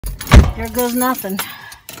There goes nothing.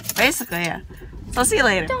 Basically, yeah. So I'll see you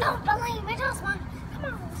later. Don't believe it, just one.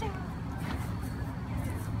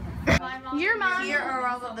 Come on, Your mom. Here are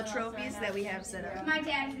all of the trophies that we have set up. my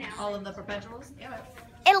dad's now. All of the perpetuals. Yeah.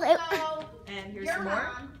 Hello. And here's some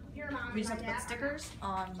more. We just have to put stickers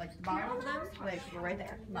on like the bottom of them. Like we're right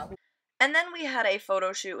there. And then we had a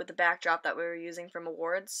photo shoot with the backdrop that we were using from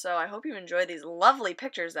awards. So I hope you enjoy these lovely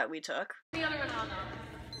pictures that we took. The other one,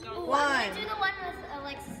 no. One. Do the one with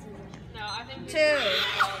Alexis. No, I think we 2.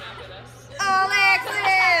 Alexis.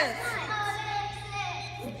 Alexis!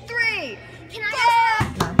 3. Can I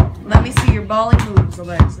No. Let me see your bally moves,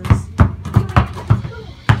 Alexis.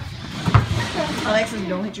 Alexis,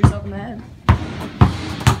 don't hit yourself in the head.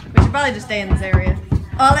 We should probably just stay in this area.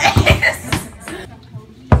 Alexis!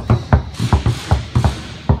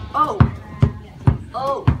 Oh.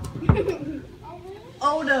 Oh.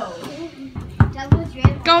 Oh no.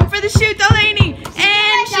 Going for the shoot, Delaney!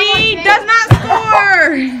 And she does not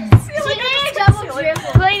score!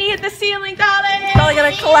 Delaney hit the ceiling, Delaney! Probably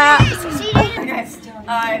gonna collapse. Okay.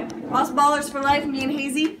 Alright. Lost Ballers for Life, me and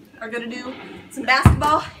Hazy are gonna do some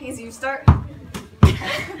basketball. Hazy, you start. Oh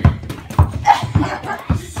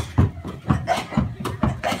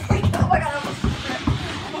my god,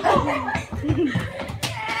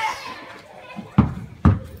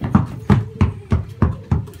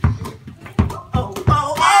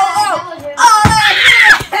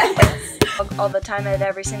 all the time at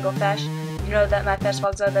every single fesh. You know that my fesh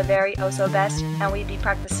vlogs are the very oh so best, and we be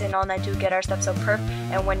practicing all night to get our steps so perf.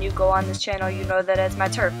 And when you go on this channel, you know that it's my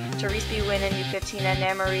turf. Therese be winning, U15 and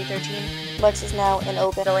Anne-Marie 13. Lex is now in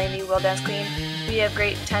open. Delaney will dance clean. We have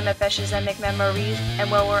great time at feshes and make memories.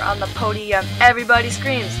 And when we're on the podium, everybody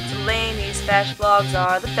screams. Delaney's fesh vlogs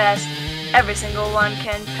are the best. Every single one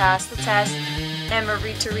can pass the test.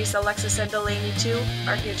 Anne-Marie, Therese, Alexis, and Delaney too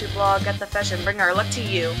are here to vlog at the fesh and bring our luck to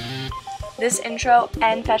you. This intro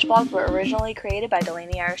and fesh vlogs were originally created by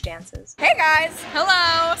Delaney Irish Dances. Hey guys!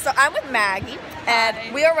 Hello! So I'm with Maggie, and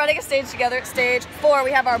we are running a stage together at stage 4. We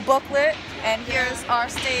have our booklet, and here's our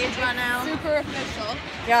stage right now. Super official.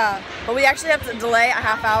 Yeah, but we actually have to delay a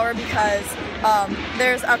half hour because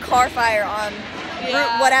there's a car fire on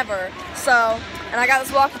Route whatever. So, and I got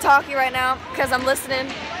this walkie-talkie right now because I'm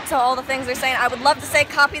listening to all the things they're saying. I would love to say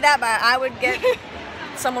copy that, but I would get,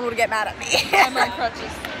 someone would get mad at me. I'm on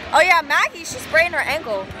crutches. Oh yeah, Maggie, she sprained her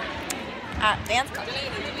ankle at dance class.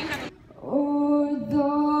 O'er the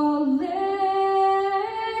land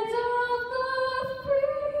of the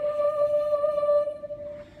free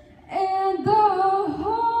and the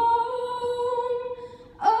home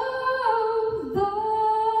of the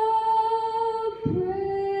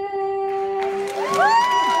brave.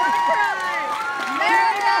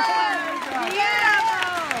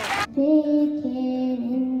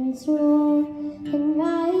 Pickets roll and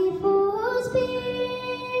rifles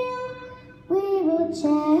peal. We will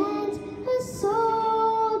chant a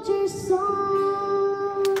soldier's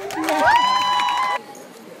song.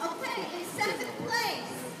 Okay, in 7th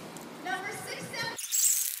place, number 6, 7.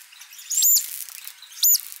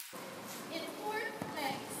 In 4th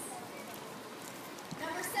place,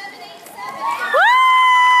 number 787.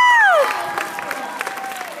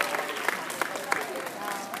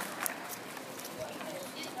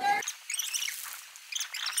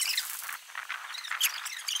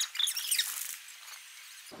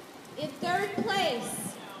 In 3rd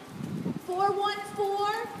place,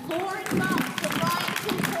 414, Lauren Monk from Ryan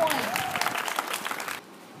 2 Point.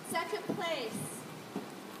 2nd place,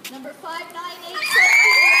 number 598,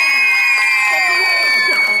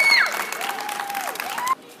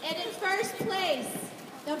 and in 1st place,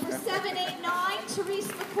 number 789, Therese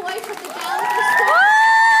McCoy from the Gallagher School.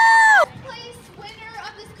 Place winner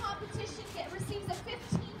of this competition receives a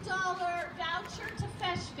 $15 voucher to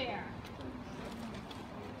Fesh Fair.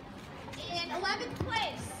 In 11th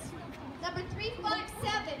place, number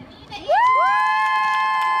 357, Nina.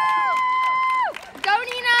 Go,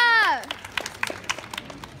 Nina!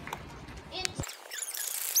 In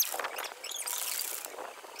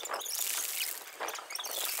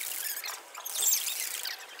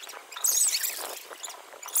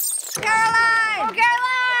Caroline! Oh,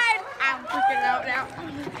 Caroline! I'm freaking out now.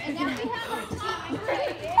 and then we have our top 3.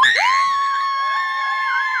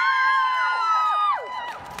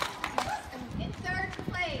 In 3rd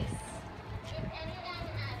place,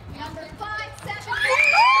 number 578.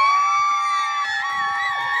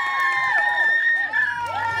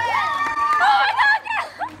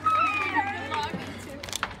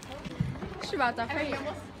 She's about to faint.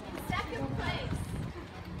 2nd place,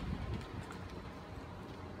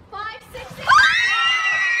 568.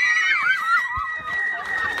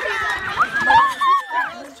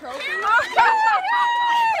 Trophy.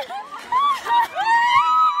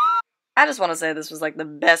 just want to say this was like the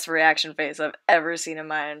best reaction face I've ever seen in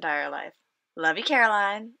my entire life. Love you,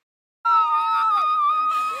 Caroline.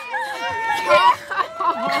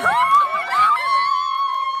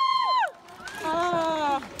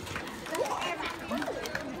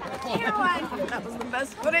 Caroline, that was the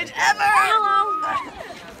best footage ever. Hello.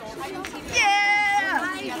 Yeah.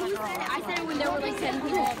 I said it when there were like 10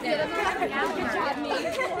 people up there. Good job, me. Go,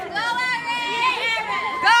 Erin!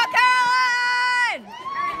 Go, Caroline!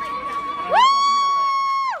 Woo!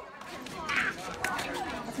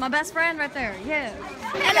 That's my best friend right there. Yeah.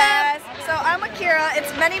 Hey guys. So I'm Akira.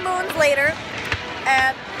 It's many moons later,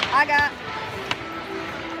 and I got.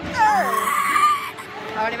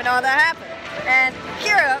 I don't even know how that happened. And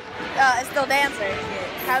Kira is still dancing.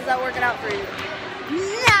 How's that working out for you?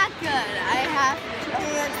 Not good. I have to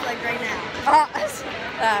dance like right now.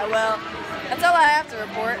 Well, that's all I have to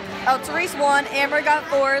report. Oh, Therese won. Amber got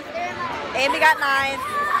 4th. Amy got 9th.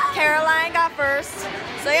 Caroline got 1st.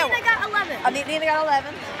 So yeah, Nina got 11. Nina got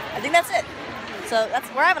 11. I think that's it. So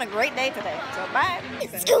we're having a great day today. So bye.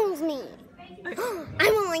 Excuse me.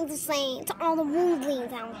 I would like to say to all the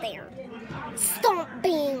woodlings out there, stop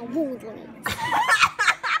being woodlings.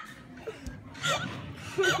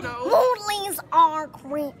 Woodlings are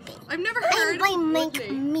creepy. I've never heard And they make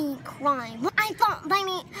woodley. me cry. I thought that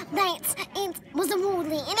it was a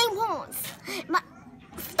woodling, and it was. But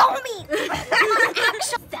stop it!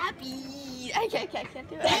 I can't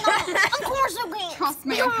do it. Of course you can. Trust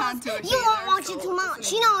me, I can't do it You either, won't watch so it too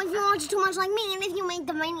much. You know, if you watch it too much like me, and if you make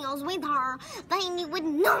the videos with her, then you would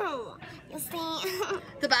know. You see?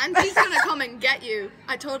 The banshee's gonna come and get you.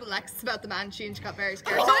 I told Alexis about the banshee and she got very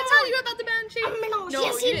scared. Did I tell you about the banshee? Oh my gosh, No,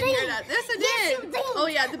 yes, you you didn't did. hear that. Yes, I Yes, did. you did. Oh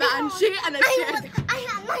yeah, the banshee and it scared. I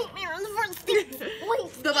had nightmares for 6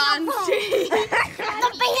 weeks. The banshee.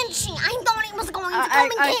 The banshee. I thought it was going to come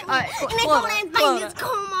and get me. And I thought I'd find this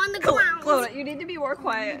comb on the ground. Clona, you need to be more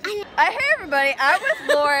quiet. Hey everybody, I'm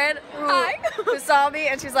with Lauren, who saw me,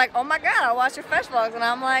 and she's like, "Oh my God, I watched your fish vlogs," and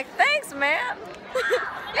I'm like, "Thanks, man."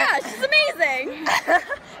 Yeah, she's amazing.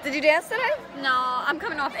 Did you dance today? No, I'm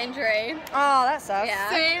coming off injury. Oh, that sucks. Yeah.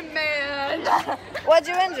 Same man. What'd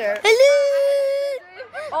you injure?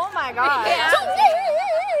 Oh my God. Yeah.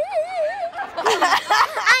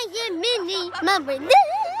 I am Minnie, Mama.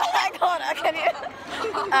 Clona, can you?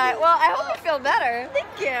 Alright, well, I hope you feel better.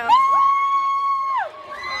 Thank you.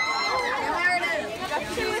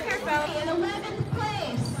 In 11th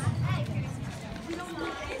place,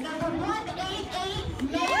 number 188,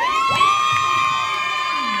 Megan.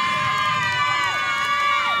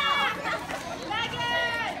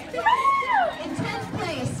 In 10th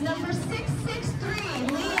place, number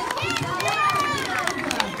 663, Leah.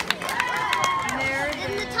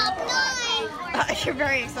 In the top 9. You're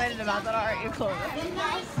very excited about that, aren't you, Clona? In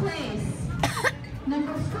 9th place,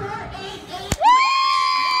 number 488.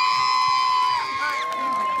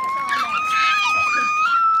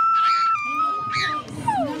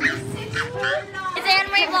 Is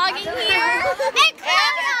Anne-Marie vlogging here? Hey,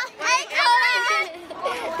 Clona! Hey, Clona!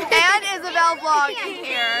 And Isabel vlogging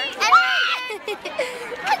here.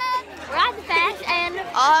 We're at the fest and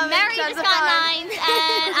Mary just got 9s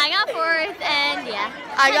and I got 4th and yeah.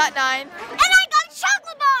 I got 9. And I got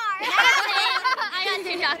chocolate bar! I got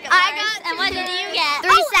 2 chocolate bars. And what did you get?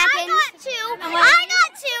 3 seconds. I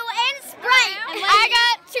got 2 and Sprite. I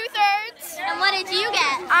got 2/3. And what did you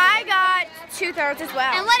get? I got 2/3 as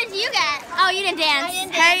well. And what did you get? Oh, you didn't dance.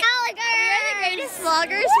 Hey, We're the greatest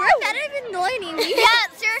vloggers. We're better than Delaney. Yeah,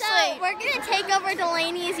 seriously. So we're gonna take over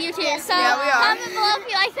Delaney's YouTube. So Yeah, we are. comment below if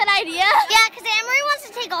you like that idea. Yeah, because Anne-Marie wants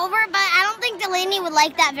to take over, but I don't think Delaney would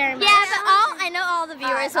like that very much. Yeah, but I know all the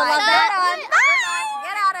viewers will love that.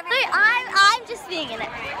 Get out of here. I'm just being in it.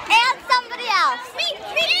 And somebody else. Me.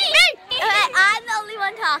 I'm the only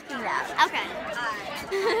one talking about. Okay.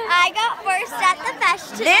 I got 1st at the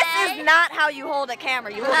fest today. This is not how you hold a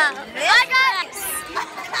camera. You hold it this I got.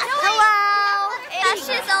 Hello. Fest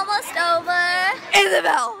is almost over.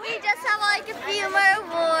 Isabel. We just have like a few more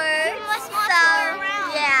awards. So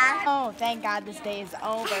yeah. Oh, thank God this day is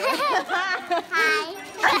over. Hi.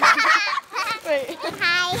 Wait.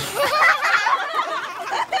 Hi.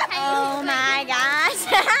 Oh my gosh.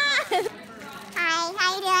 Hi, how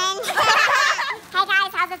you doing? Hey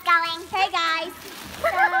guys, how's it going? Hey guys.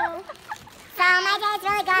 So my day's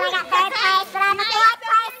really good. I got 3rd place, but I'm a 4th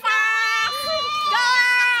place.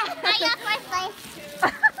 I got 4th place.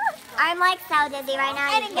 I'm like so dizzy right now.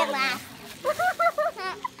 I didn't get last.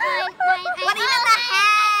 What even the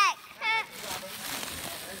heck?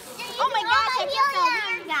 Oh my gosh, I feel so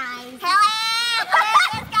weird, guys.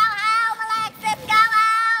 Alexis, go home. Alexis, go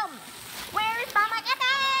home. Where's Mama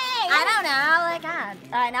Kitty? I don't know. Oh my God.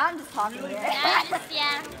 Now I'm just talking. Yeah.